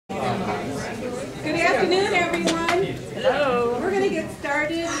Good afternoon, everyone. Hello. We're going to get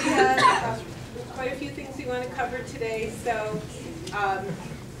started. We have quite a few things we want to cover today. So, hi,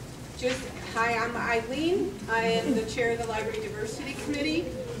 I'm Eileen. I am the chair of the Library Diversity Committee,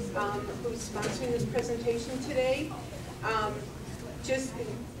 who's sponsoring this presentation today. Just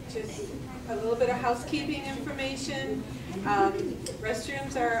a little bit of housekeeping information.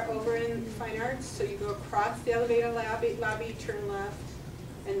 Restrooms are over in Fine Arts, so you go across the elevator lobby, turn left,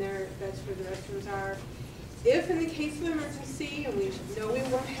 and that's where the restrooms are. If in the case of emergency, and we know we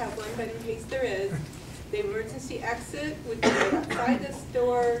won't have one, but in case there is, the emergency exit would be right outside this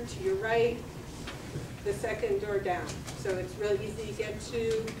door, to your right, the second door down. So it's really easy to get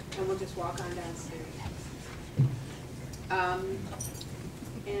to, and we'll just walk on downstairs.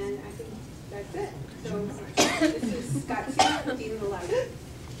 And I think that's it. So this is Scott Seaman, Dean of the Library.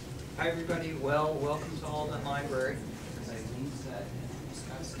 Hi everybody, welcome to Alden Library. As Eileen said,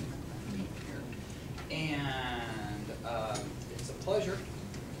 Scott Seaman here. And it's a pleasure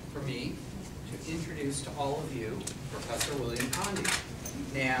for me to introduce to all of you Professor William Condee.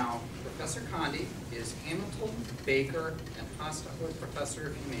 Now, Professor Condee is Hamilton, Baker, and Hostetler Professor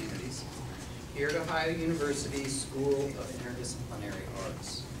of Humanities here at Ohio University School of Interdisciplinary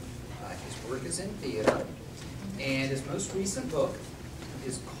Arts. His work is in theater, and his most recent book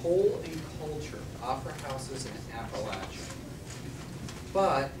is Coal and Culture, Opera Houses in Appalachia.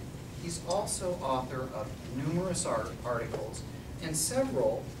 But he's also author of numerous articles and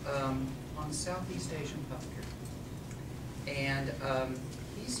several on Southeast Asian puppetry. And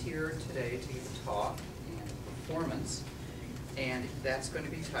he's here today to give a talk and a performance, and that's going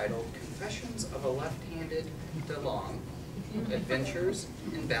to be titled Confessions of a Left-Handed Dalang, Adventures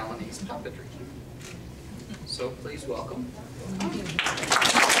in Balinese Puppetry. So please welcome. Thank you,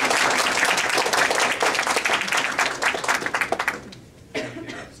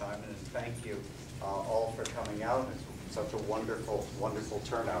 Simon, and thank you all for coming out. It's such a wonderful, wonderful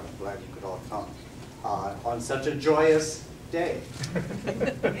turnout. I'm glad you could all come on such a joyous day.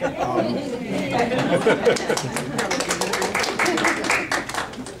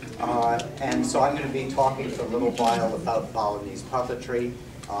 And so I'm going to be talking for a little while about Balinese puppetry,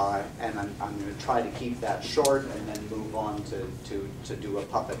 and I'm going to try to keep that short and then move on to do a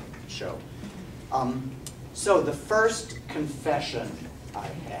puppet show. So the first confession I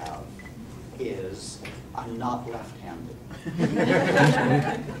have is I'm not left-handed.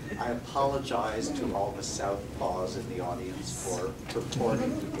 I apologize to all the southpaws in the audience for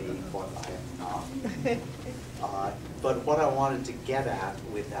purporting to be what I am not. But what I wanted to get at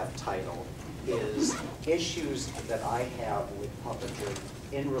with that title is issues that I have with puppetry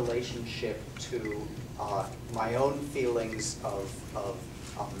in relationship to my own feelings of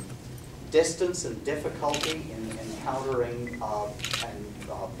distance and difficulty in encountering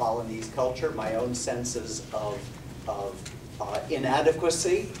Balinese culture, my own senses of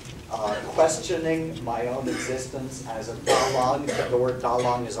inadequacy, questioning my own existence as a Dalang. The word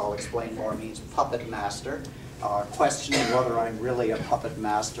Dalang, as I'll explain more, means puppet master. Questioning whether I'm really a puppet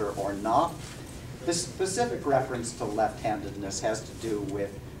master or not. The specific reference to left-handedness has to do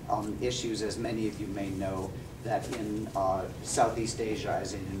with issues, as many of you may know, that in Southeast Asia,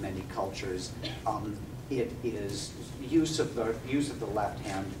 as in many cultures, it is use of the left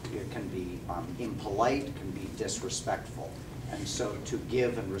hand. It can be impolite, can be disrespectful, and so to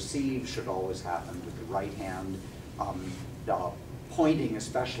give and receive should always happen with the right hand. Pointing,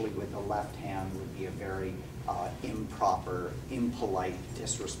 especially with the left hand, would be a very improper, impolite,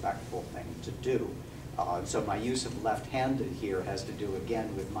 disrespectful thing to do. So my use of left-handed here has to do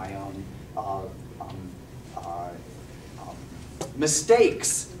again with my own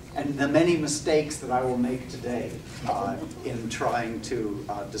mistakes and the many mistakes that I will make today in trying to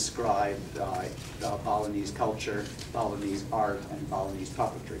describe Balinese culture, Balinese art, and Balinese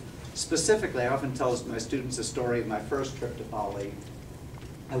puppetry. Specifically, I often tell my students a story of my first trip to Bali.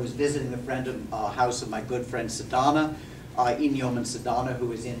 I was visiting the house of my good friend Sadhana, Inyoman Sadhana,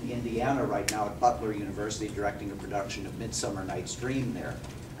 who is in Indiana right now at Butler University directing a production of Midsummer Night's Dream there.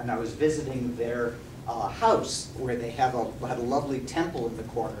 And I was visiting their house where they had a lovely temple in the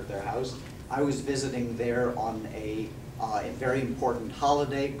corner of their house. I was visiting there on a very important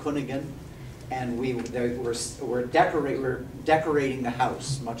holiday, Kunigin, and we're decorating the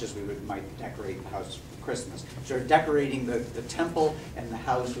house, much as we might decorate the house for Christmas. So we're decorating the temple and the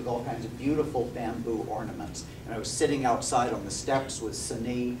house with all kinds of beautiful bamboo ornaments. And I was sitting outside on the steps with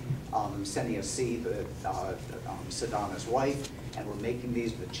Sani C, Sadhana's wife, and we're making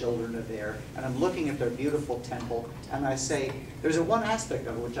these, the children are there, and I'm looking at their beautiful temple, and I say, there's one aspect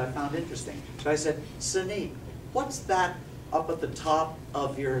of it which I found interesting. So I said, Sani, what's that up at the top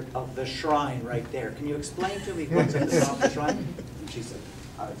of the shrine right there. Can you explain to me what's at the top of the shrine? And she said,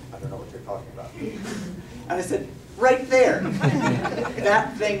 I don't know what you're talking about. And I said, right there.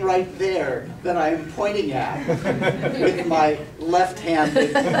 That thing right there that I'm pointing at with my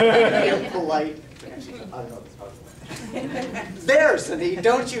left-handed, impolite. And she said, I don't know what it's called. There, Cindy,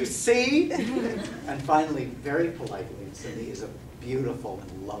 don't you see? And finally, very politely, and Cindy is a beautiful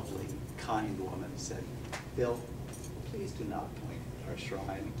and lovely, kind woman, said, Bill, please do not point at our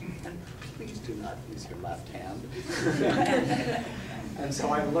shrine, and please do not use your left hand. And so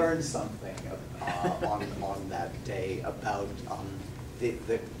I learned something on that day about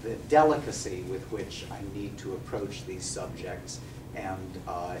the delicacy with which I need to approach these subjects and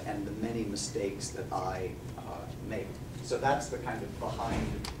the many mistakes that I make. So that's the kind of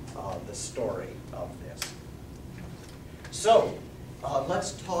behind the story of this. So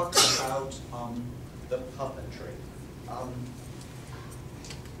let's talk about the puppetry.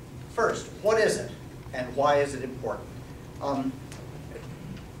 First, what is it and why is it important?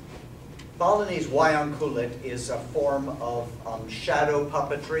 Balinese wayang kulit is a form of shadow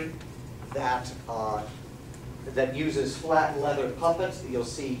puppetry that uses flat leather puppets that you'll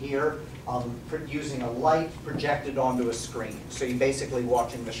see here, using a light projected onto a screen. So you're basically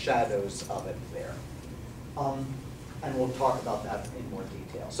watching the shadows of it there. And we'll talk about that in more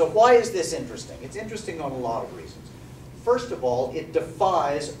detail. So why is this interesting? It's interesting on a lot of reasons. First of all, it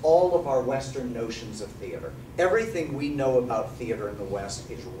defies all of our Western notions of theater. Everything we know about theater in the West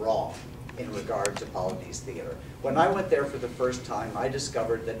is wrong in regard to Balinese theater. When I went there for the first time, I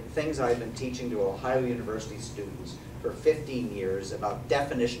discovered that things I've been teaching to Ohio University students for 15 years about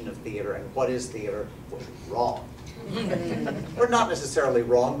definition of theater and what is theater was wrong. Or not necessarily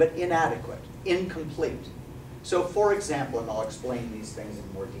wrong, but inadequate, incomplete. So for example, and I'll explain these things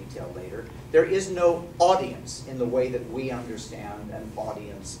in more detail later, there is no audience in the way that we understand an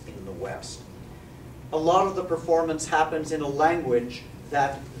audience in the West. A lot of the performance happens in a language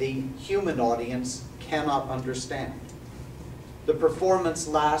that the human audience cannot understand. The performance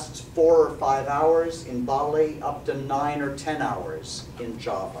lasts 4 or 5 hours in Bali, up to 9 or 10 hours in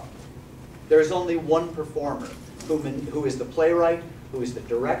Java. There's only one performer who is the playwright, who is the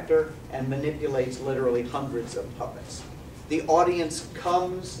director, and manipulates literally hundreds of puppets. The audience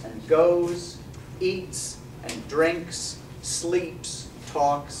comes and goes, eats and drinks, sleeps,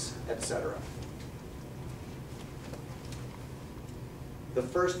 talks, etc. The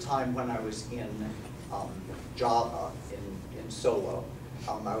first time when I was in Java, in Solo,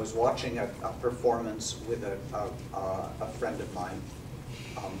 I was watching a performance with a friend of mine,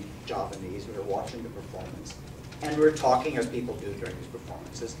 Javanese. We were watching the performance, and we were talking as people do during these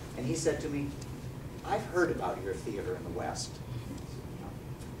performances, and he said to me, I've heard about your theater in the West.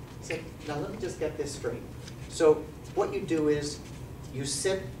 He said, now let me just get this straight. So what you do is you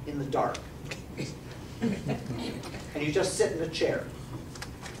sit in the dark, and you just sit in a chair,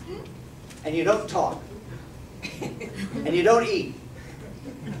 and you don't talk, and you don't eat,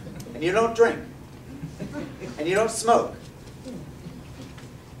 and you don't drink, and you don't smoke,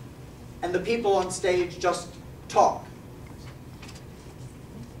 and the people on stage just talk.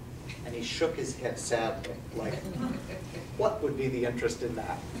 And he shook his head sadly, like, what would be the interest in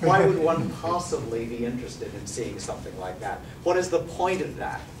that? Why would one possibly be interested in seeing something like that? What is the point of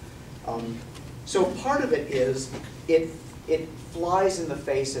that? So part of it is, it flies in the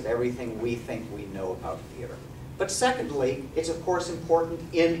face of everything we think we know about theater. But secondly, it's of course important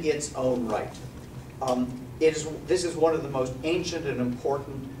in its own right. This is one of the most ancient and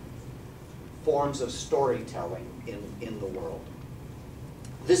important forms of storytelling in the world.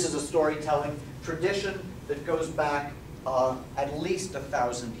 This is a storytelling tradition that goes back at least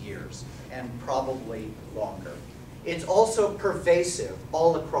 1,000 years, and probably longer. It's also pervasive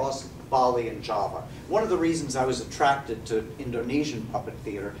all across Bali and Java. One of the reasons I was attracted to Indonesian puppet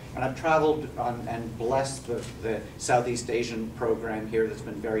theater, and I've traveled and blessed the Southeast Asian program here that's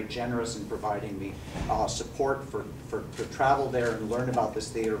been very generous in providing me support to travel there and learn about this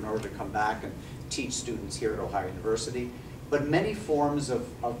theater in order to come back and teach students here at Ohio University. But many forms of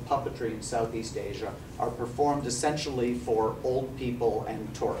puppetry in Southeast Asia are performed essentially for old people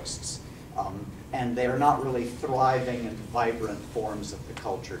and tourists. And they are not really thriving and vibrant forms of the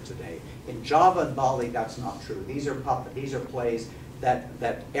culture today. In Java and Bali, that's not true. These are plays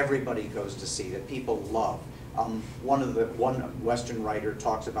that everybody goes to see, that people love. One Western writer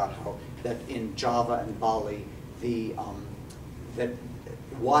talks about how that in Java and Bali, that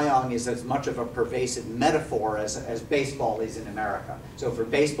wayang is as much of a pervasive metaphor as baseball is in America. So for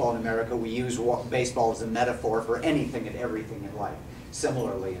baseball in America, we use baseball as a metaphor for anything and everything in life.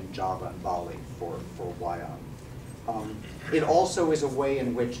 Similarly in Java and Bali for wayang. It also is a way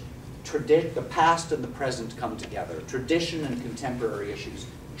in which the past and the present come together. Tradition and contemporary issues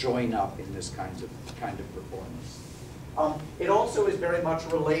join up in this kind of performance. It also is very much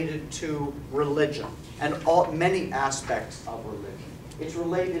related to religion and many aspects of religion. It's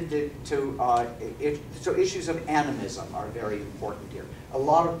related so issues of animism are very important here. A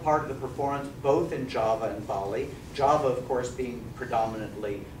lot of part of the performance, both in Java and Bali, Java of course being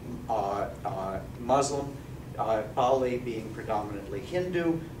predominantly Muslim, Bali being predominantly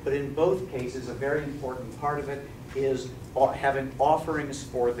Hindu, but in both cases a very important part of it is having offerings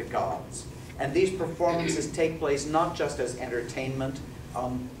for the gods. And these performances take place not just as entertainment,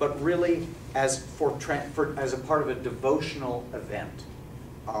 but really as a part of a devotional event.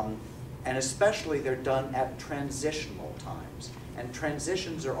 And especially they're done at transitional times. And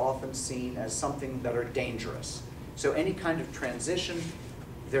transitions are often seen as something that are dangerous. So any kind of transition,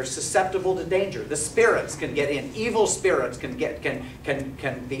 they're susceptible to danger. The spirits can get in. Evil spirits can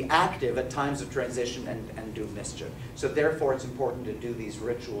be active at times of transition and do mischief. So therefore it's important to do these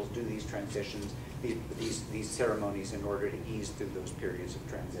rituals, do these transitions, these ceremonies in order to ease through those periods of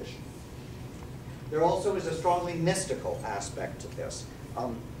transition. There also is a strongly mystical aspect to this,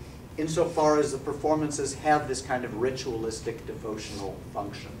 insofar as the performances have this kind of ritualistic devotional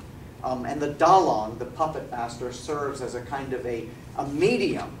function. And the Dalang, the puppet master, serves as a kind of a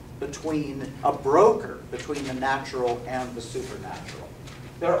medium between, a broker between the natural and the supernatural.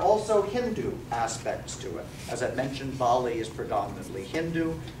 There are also Hindu aspects to it. As I mentioned, Bali is predominantly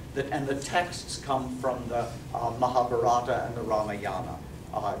Hindu, and the texts come from the Mahabharata and the Ramayana,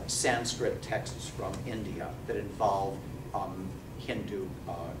 Sanskrit texts from India that involve Hindu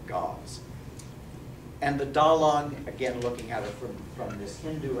gods. And the Dalang, again looking at it from this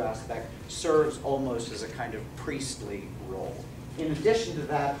Hindu aspect, serves almost as a kind of priestly role. In addition to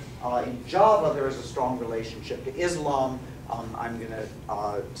that, in Java there is a strong relationship to Islam. I'm going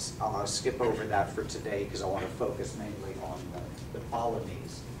to skip over that for today because I want to focus mainly on the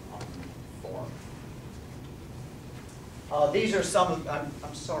Balinese form. These are some of,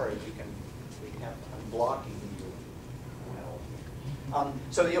 I'm sorry, I'm blocking you.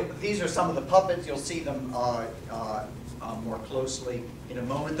 So these are some of the puppets. You'll see them more closely in a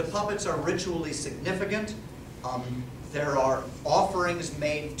moment. The puppets are ritually significant. There are offerings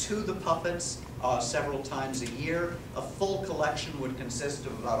made to the puppets several times a year. A full collection would consist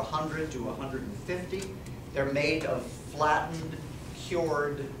of about 100 to 150. They're made of flattened,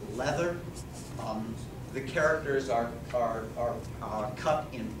 cured leather. The characters are cut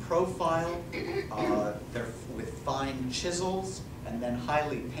in profile. They're with fine chisels and then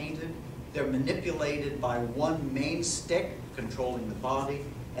highly painted. They're manipulated by one main stick controlling the body,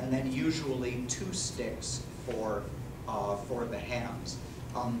 and then usually 2 sticks for the hands.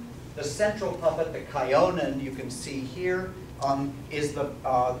 The central puppet, the Kyonan, you can see here, is the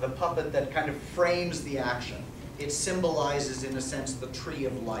puppet that kind of frames the action. It symbolizes, in a sense, the tree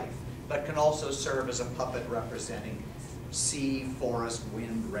of life, but can also serve as a puppet representing sea, forest,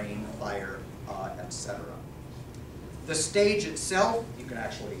 wind, rain, fire, etc. The stage itself, you can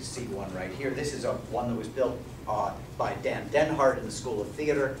actually see one right here. This is one that was built by Dan Denhart in the School of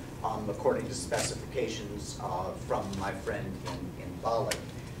Theater, according to specifications from my friend in Bali.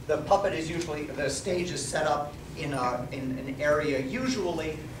 The puppet is usually, the stage is set up in an area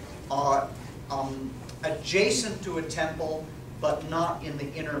usually adjacent to a temple, but not in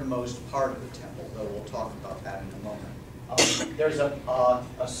the innermost part of the temple, though we'll talk about that in a moment. There's a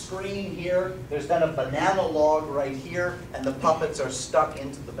screen here. There's then a banana log right here, and the puppets are stuck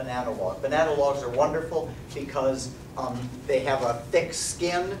into the banana log. Banana logs are wonderful because they have a thick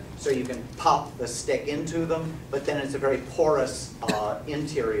skin, so you can pop the stick into them, but then it's a very porous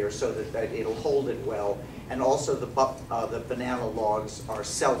interior so that it'll hold it well. And also the banana logs are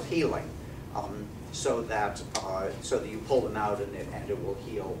self-healing, so that you pull them out and it will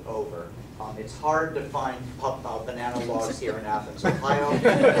heal over. It's hard to find banana logs here in Athens, Ohio,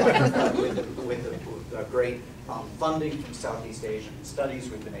 with the great funding from Southeast Asian Studies,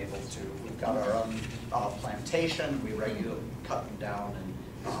 we've been able to, we've got our own plantation, we regularly cut them down and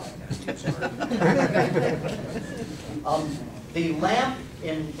use the lamp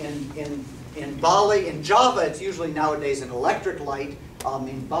in Bali, in Java, it's usually nowadays an electric light.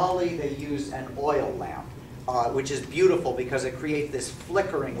 In Bali, they use an oil lamp. Which is beautiful because it creates this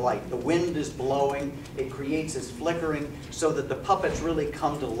flickering light. The wind is blowing, it creates this flickering so that the puppets really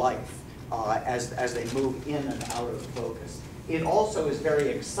come to life as they move in and out of focus. It also is very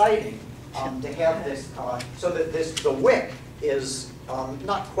exciting to have this, so that the wick is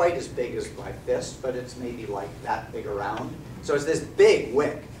not quite as big as my fist, but it's maybe like that big around. So it's this big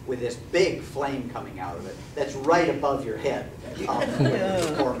wick with this big flame coming out of it that's right above your head when you're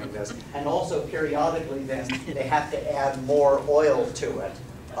performing this. And also periodically then they have to add more oil to it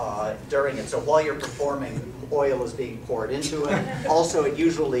during it. So while you're performing, oil is being poured into it. Also, it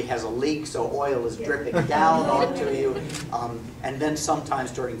usually has a leak, so oil is dripping down onto you. And then sometimes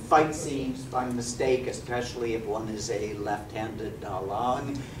during fight scenes, by mistake, especially if one is a left-handed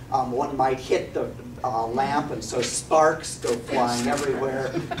Dalang, one might hit the lamp, and so sparks go flying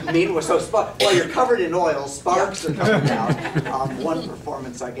everywhere. Meanwhile, while you're covered in oil, sparks are coming out. One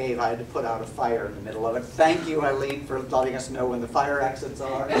performance I gave, I had to put out a fire in the middle of it. Thank you, Eileen, for letting us know when the fire exits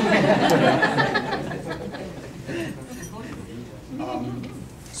are.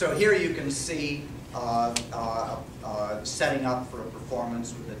 So here you can see setting up for a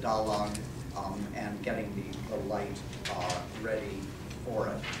performance with the Dalang and getting the light ready for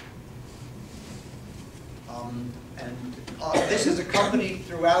it. This is accompanied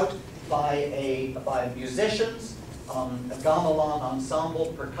throughout by musicians, a gamelan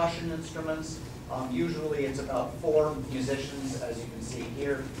ensemble, percussion instruments. Usually it's about 4 musicians, as you can see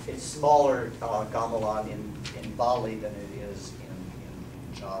here. It's smaller gamelan in Bali than it is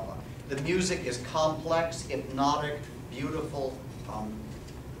in Java. The music is complex, hypnotic, beautiful.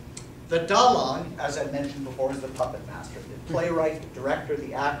 The Dalang, as I mentioned before, is the puppet master, the playwright, the director,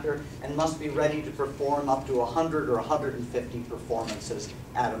 the actor, and must be ready to perform up to 100 or 150 performances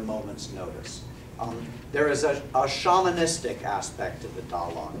at a moment's notice. There is a shamanistic aspect to the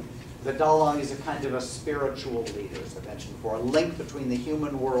Dalang. The Dalang is a kind of a spiritual leader, as I mentioned before, a link between the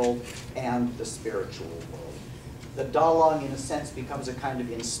human world and the spiritual world. The Dalang, in a sense, becomes a kind of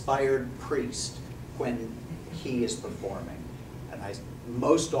inspired priest when he is performing. And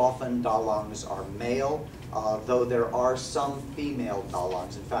most often, Dalangs are male, though there are some female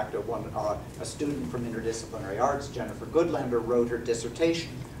Dalangs. In fact, a student from Interdisciplinary Arts, Jennifer Goodlander, wrote her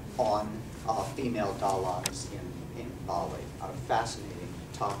dissertation on female Dalangs in Bali. A fascinating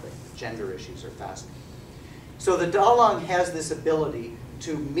topic. Gender issues are fascinating. So the Dalang has this ability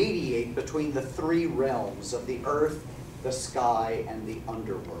to mediate between the 3 realms of the earth, the sky, and the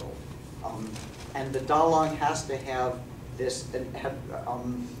underworld. And the Dalang has to have this,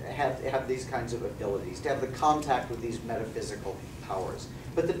 have these kinds of abilities, to have the contact with these metaphysical powers.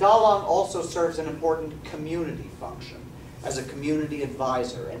 But the Dalang also serves an important community function. As a community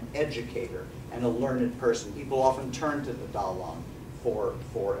advisor, an educator, and a learned person, people often turn to the Dalang for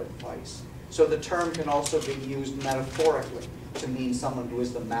advice. So the term can also be used metaphorically to mean someone who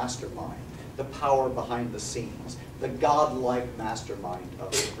is the mastermind, the power behind the scenes, the godlike mastermind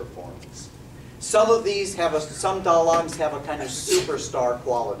of the performance. Some of these some Dalangs have a kind of superstar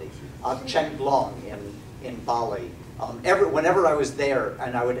quality. Chenglong in Bali. Whenever I was there,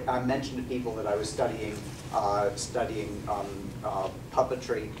 and I mentioned to people that I was studying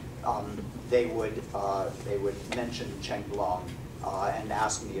puppetry, they would mention Chenglong and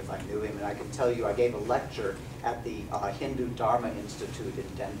ask me if I knew him. And I can tell you, I gave a lecture at the Hindu Dharma Institute in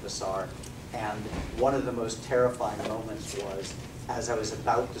Denpasar, and one of the most terrifying moments was, as I was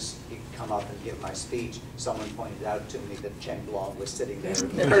about to come up and give my speech, someone pointed out to me that Chenglong was sitting there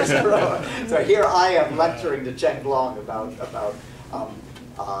in the first row. So here I am lecturing to Chenglong about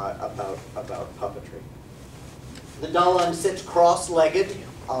puppetry. The Dalang sits cross-legged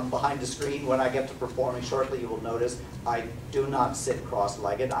behind the screen. When I get to performing shortly, you will notice I do not sit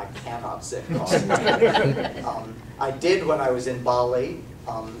cross-legged. I cannot sit cross-legged. I did when I was in Bali,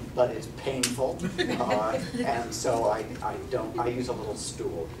 but it's painful, and so I use a little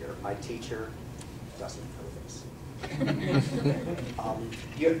stool here. My teacher doesn't know this.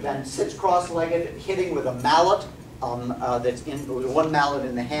 You then sits cross-legged, hitting with a mallet. That's one mallet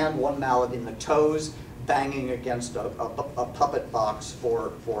in the hand, one mallet in the toes, banging against a puppet box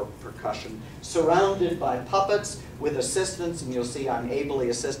for percussion, surrounded by puppets with assistants, and you'll see I'm ably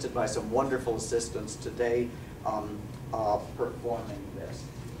assisted by some wonderful assistants today performing this.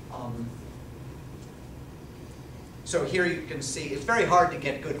 So here you can see, it's very hard to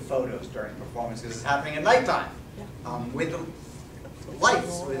get good photos during performance because it's happening at nighttime with the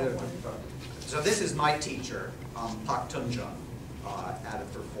lights. So this is my teacher, Pak Tunjung, at a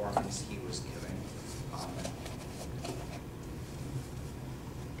performance he was giving.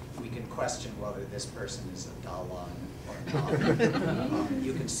 We can question whether this person is a Dalang or not.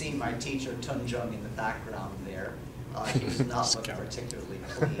 You can see my teacher Tunjung in the background there. He does not look particularly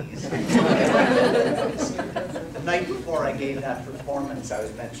pleased. The night before I gave that performance, I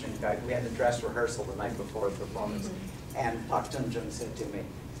was mentioning that we had a dress rehearsal the night before the performance, and Pak Tunjung said to me,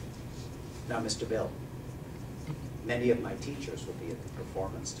 "Now, Mr. Bill, Many of my teachers will be at the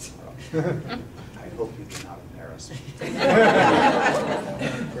performance tomorrow. I hope you do not embarrass me.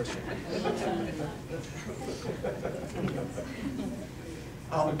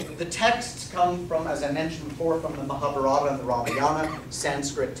 The texts come from, as I mentioned before, from the Mahabharata and the Ramayana,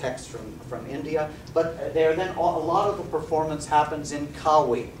 Sanskrit texts from India. But there then a lot of the performance happens in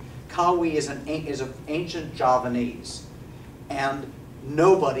Kawi. Kawi is an ancient Javanese, and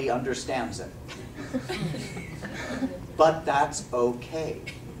nobody understands it. But that's okay,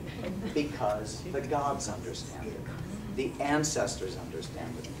 because the gods understand it. The ancestors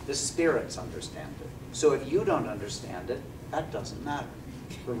understand it. The spirits understand it. So if you don't understand it, that doesn't matter,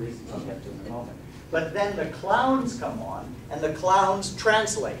 for reasons I'll get to in a moment. But then the clowns come on, and the clowns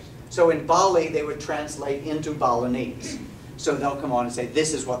translate. So in Bali, they would translate into Balinese. So they'll come on and say,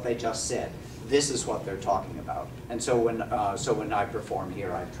 this is what they just said. This is what they're talking about. And so when I perform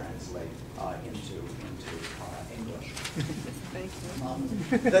here, I translate into English. Thank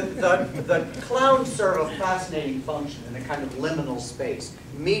you. The clowns serve a fascinating function in a kind of liminal space,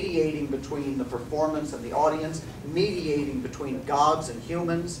 mediating between the performance and the audience, mediating between gods and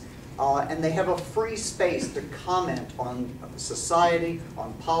humans, and they have a free space to comment on society,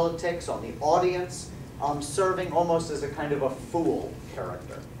 on politics, on the audience, serving almost as a kind of a fool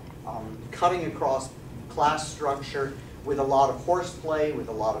character, cutting across class structure with a lot of horseplay, with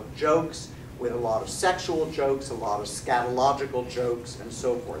a lot of jokes, with a lot of sexual jokes, a lot of scatological jokes, and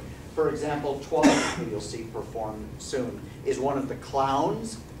so forth. For example, 12, who you'll see perform soon, is one of the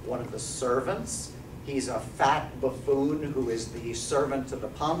clowns, one of the servants. He's a fat buffoon who is the servant to the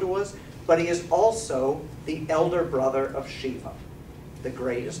Pandavas, but he is also the elder brother of Shiva, the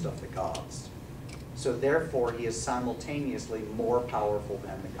greatest of the gods. So therefore, he is simultaneously more powerful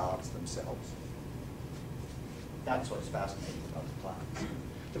than the gods themselves. That's what's fascinating about the clowns.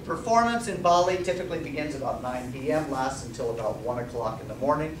 The performance in Bali typically begins about 9 p.m., lasts until about 1 o'clock in the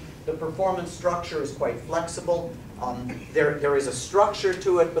morning. The performance structure is quite flexible. There is a structure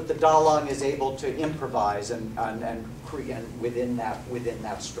to it, but the Dalang is able to improvise and within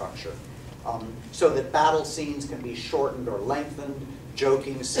that structure. So that battle scenes can be shortened or lengthened,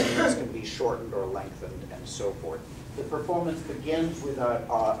 joking scenes can be shortened or lengthened, and so forth. The performance begins with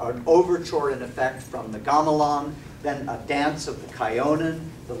an overture in effect from the gamelan, then a dance of the kyonin,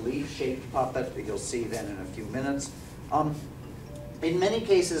 the leaf-shaped puppet that you'll see then in a few minutes. In many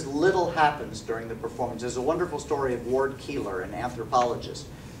cases, little happens during the performance. There's a wonderful story of Ward Keeler, an anthropologist,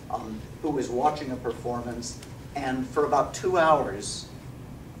 who was watching a performance, and for about 2 hours,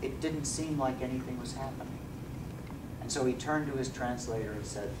 it didn't seem like anything was happening. And so he turned to his translator and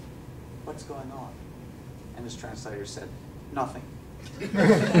said, "What's going on?" And his translator said, "Nothing."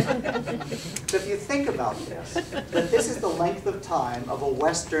 So if you think about this, that this is the length of time of a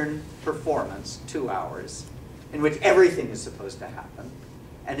Western performance, 2 hours, in which everything is supposed to happen.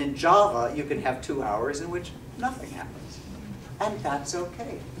 And in Java, you can have 2 hours in which nothing happens. And that's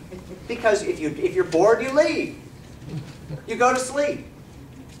okay. Because if you're bored, you leave. You go to sleep.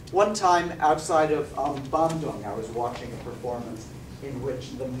 One time outside of Bandung, I was watching a performance in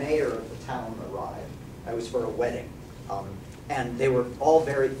which the mayor of the town arrived. I was for a wedding. And they were all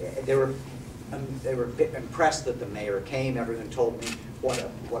they were impressed that the mayor came. Everyone told me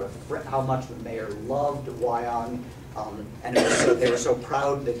how much the mayor loved Wayang, and they were so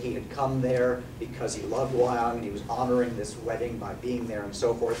proud that he had come there because he loved Wayang and he was honoring this wedding by being there and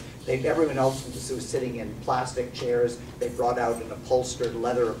so forth. Everyone else was sitting in plastic chairs. They brought out an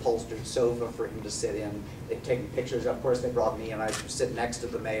leather upholstered sofa for him to sit in. They'd taken pictures. Of course, they brought me, and I sit next to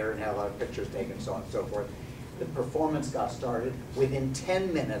the mayor and have a lot of pictures taken, so on and so forth. The performance got started. Within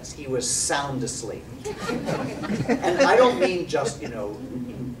 10 minutes, he was sound asleep. And I don't mean just,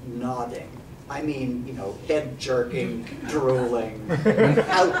 nodding. I mean, head jerking, drooling,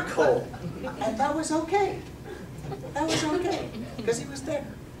 out cold. And that was okay. That was okay, because he was there.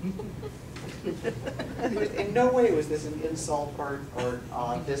 In no way was this an insult or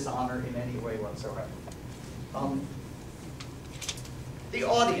dishonor in any way whatsoever. The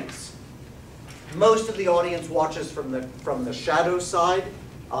audience. Most of the audience watches from the shadow side,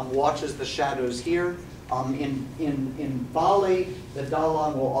 watches the shadows here. In Bali, the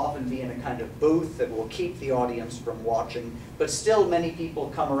Dalang will often be in a kind of booth that will keep the audience from watching, but still many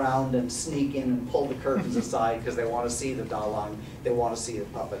people come around and sneak in and pull the curtains aside because they want to see the Dalang, they want to see the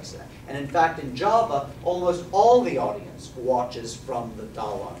puppets. And in fact, in Java, almost all the audience watches from the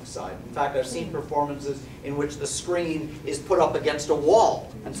Dalang side. In fact, I've seen performances in which the screen is put up against a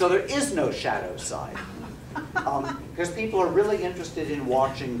wall, and so there is no shadow side. Because people are really interested in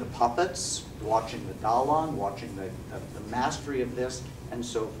watching the puppets, watching the Dalang, watching the mastery of this, and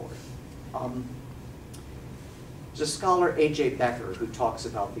so forth. There's a scholar, A.J. Becker, who talks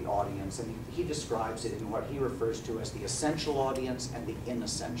about the audience, and he describes it in what he refers to as the essential audience and the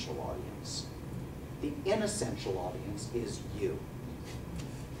inessential audience. The inessential audience is you.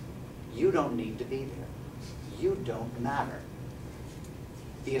 You don't need to be there. You don't matter.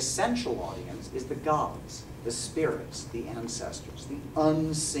 The essential audience is the gods, the spirits, the ancestors, the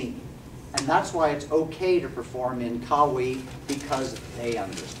unseen. And that's why it's okay to perform in Kawi, because they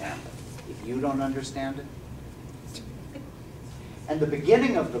understand it. If you don't understand it. And the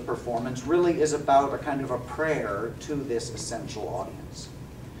beginning of the performance really is about a kind of a prayer to this essential audience.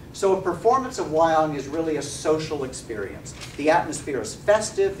 So a performance of Wayang is really a social experience. The atmosphere is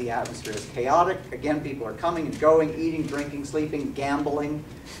festive, the atmosphere is chaotic. Again, people are coming and going, eating, drinking, sleeping, gambling.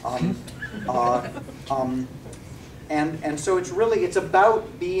 And so it's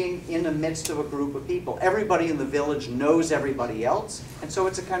about being in the midst of a group of people. Everybody in the village knows everybody else, and so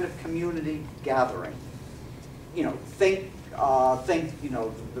it's a kind of community gathering. You know, think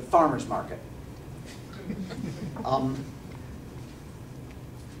the farmer's market.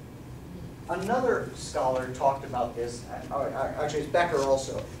 Another scholar talked about this, actually it's Becker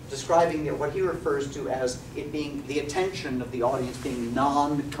also, describing what he refers to as it being the attention of the audience being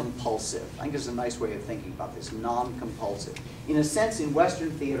non-compulsive. I think it's a nice way of thinking about this, non-compulsive. In a sense, in Western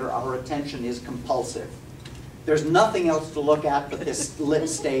theater, our attention is compulsive. There's nothing else to look at but this lit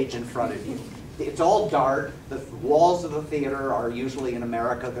stage in front of you. It's all dark. The walls of the theater are usually in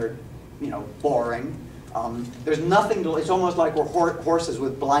America, they're boring. There's nothing to, it's almost like we're horses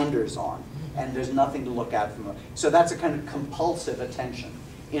with blinders on, and there's nothing to look at from so that's a kind of compulsive attention.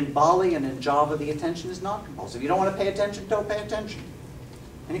 In Bali and in Java, the attention is not compulsive. You don't want to pay attention, don't pay attention.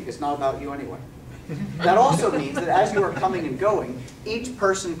 I think it's not about you anyway. That also means that as you are coming and going, each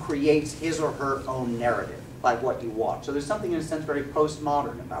person creates his or her own narrative by what you watch. So there's something in a sense very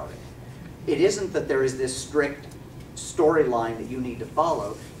postmodern about it. It isn't that there is this strict storyline that you need to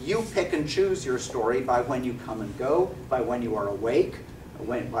follow. You pick and choose your story by when you come and go, by when you are awake,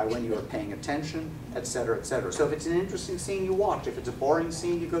 by when you are paying attention, etc., etc. So if it's an interesting scene, you watch. If it's a boring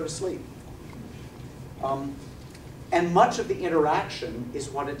scene, you go to sleep. And much of the interaction is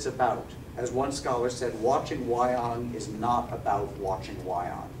what it's about. As one scholar said, watching Wayang is not about watching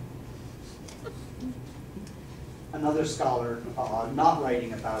Wayang. Another scholar, not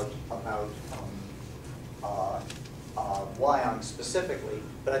writing about Wayang specifically,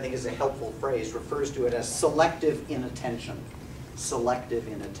 but I think is a helpful phrase, refers to it as selective inattention. Selective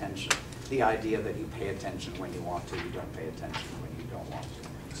inattention. The idea that you pay attention when you want to, you don't pay attention when you don't want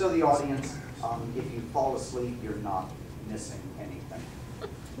to. So the audience, if you fall asleep, you're not missing anything.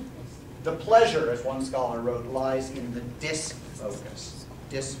 The pleasure, as one scholar wrote, lies in the disfocus.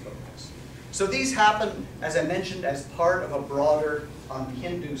 Disfocus. So these happen, as I mentioned, as part of a broader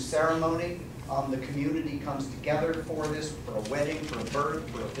Hindu ceremony. The community comes together for this, for a wedding, for a birth,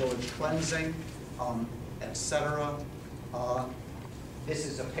 for a village cleansing, etc. This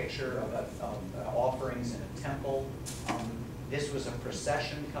is a picture of offerings in a temple. This was a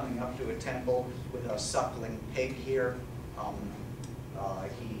procession coming up to a temple with a suckling pig here.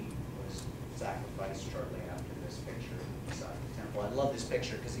 He was sacrificed shortly after this picture inside the temple. I love this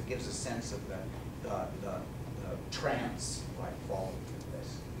picture because it gives a sense of the trance like falling through this.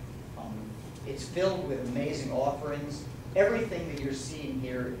 It's filled with amazing offerings. Everything that you're seeing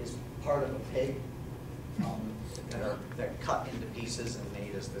here is part of a pig. They're cut into pieces and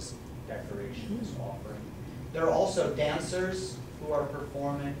made as this decoration, this offering. There are also dancers who are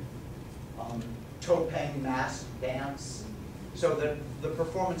performing, topeng mask dance. So the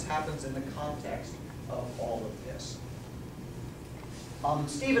performance happens in the context of all of this.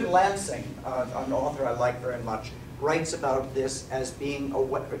 Stephen Lansing, an author I like very much, writes about this as being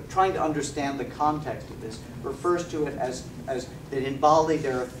trying to understand the context of this, refers to it as that in Bali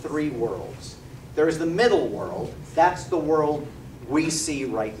there are three worlds. There is the middle world, that's the world we see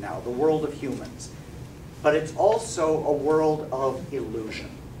right now, the world of humans. But it's also a world of illusion,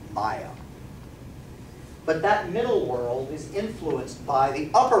 Maya. But that middle world is influenced by the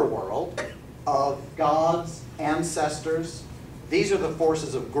upper world of gods, ancestors. These are the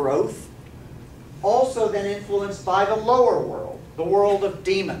forces of growth. Also then influenced by the lower world, the world of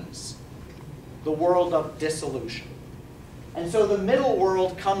demons, the world of dissolution. And so the middle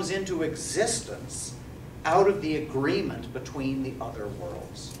world comes into existence out of the agreement between the other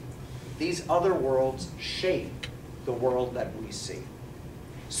worlds. These other worlds shape the world that we see.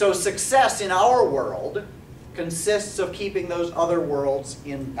 So success in our world consists of keeping those other worlds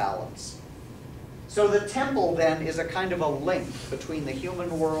in balance. So the temple then is a kind of a link between the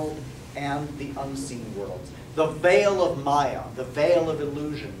human world and the unseen worlds. The veil of Maya, the veil of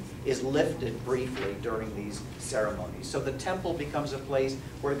illusion, is lifted briefly during these ceremonies. So the temple becomes a place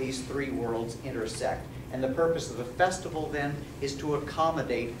where these three worlds intersect. And the purpose of the festival then is to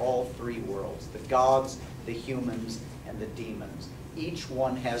accommodate all three worlds, the gods, the humans, and the demons. Each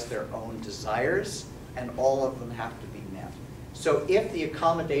one has their own desires, and all of them have to be met. So if the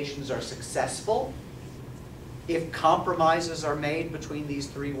accommodations are successful, if compromises are made between these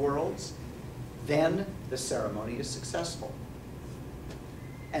three worlds, then the ceremony is successful.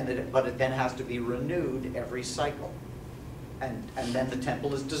 But it then has to be renewed every cycle. And then the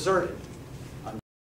temple is deserted.